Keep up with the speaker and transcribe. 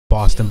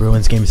Boston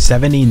Bruins game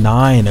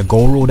 79. A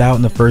goal ruled out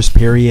in the first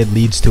period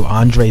leads to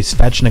Andrei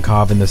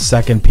Svechnikov in the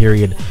second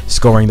period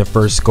scoring the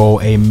first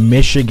goal. A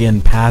Michigan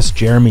past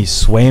Jermey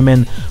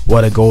Swayman.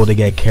 What a goal to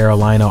get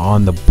Carolina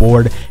on the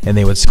board. And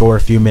they would score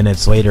a few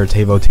minutes later.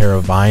 Teuvo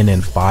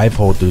Teravainen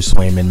 5-hole through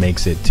Swayman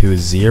makes it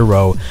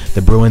 2-0.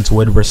 The Bruins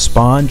would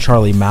respond.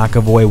 Charlie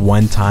McAvoy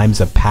 1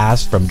 times a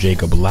pass from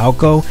Jakub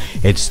Lauko.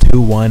 It's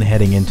 2-1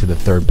 heading into the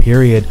third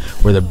period,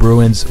 where the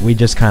Bruins, we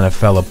just kind of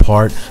fell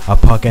apart. A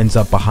puck ends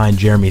up behind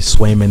Jermey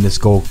Swayman. This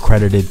goal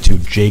credited to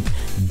Jake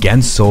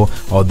Guentzel,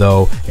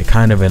 although it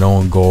kind of an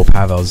own goal.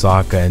 Pavel,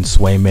 Zacha, and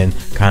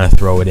Swayman kind of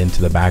throw it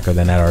into the back of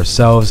the net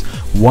ourselves.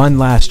 One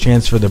last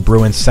chance for the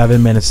Bruins.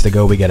 7 minutes to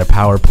go. We get a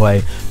power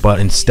play,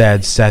 but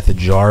instead Seth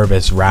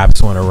Jarvis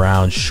wraps one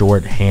around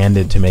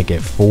short-handed to make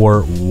it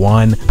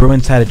 4-1.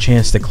 Bruins had a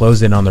chance to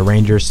close in on the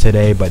Rangers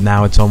today, but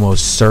now it's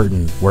almost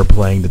certain we're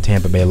playing the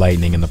Tampa Bay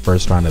Lightning in the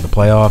first round of the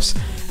playoffs.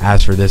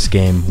 As for this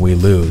game, we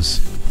lose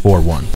 4-1.